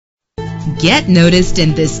Get noticed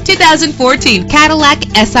in this 2014 Cadillac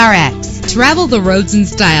SRX. Travel the roads in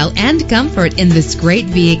style and comfort in this great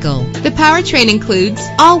vehicle. The powertrain includes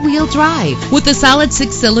all-wheel drive with a solid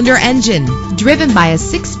 6-cylinder engine driven by a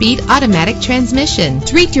 6-speed automatic transmission.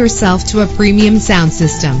 Treat yourself to a premium sound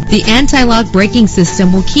system. The anti-lock braking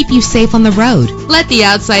system will keep you safe on the road. Let the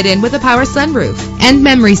outside in with a power sunroof. And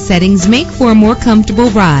memory settings make for a more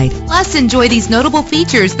comfortable ride. Plus, enjoy these notable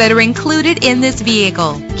features that are included in this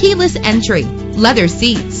vehicle: keyless entry, leather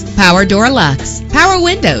seats, power door locks, power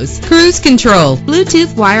windows, cruise control,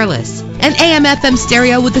 Bluetooth wireless, an AM/FM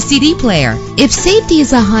stereo with a CD player. If safety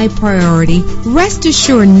is a high priority, rest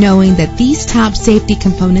assured knowing that these top safety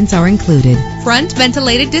components are included: front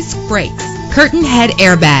ventilated disc brakes, curtain head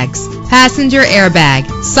airbags, passenger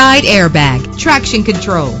airbag, side airbag, traction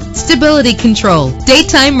control, stability control,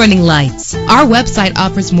 daytime running lights. Our website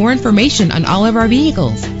offers more information on all of our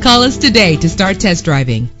vehicles. Call us today to start test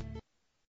driving.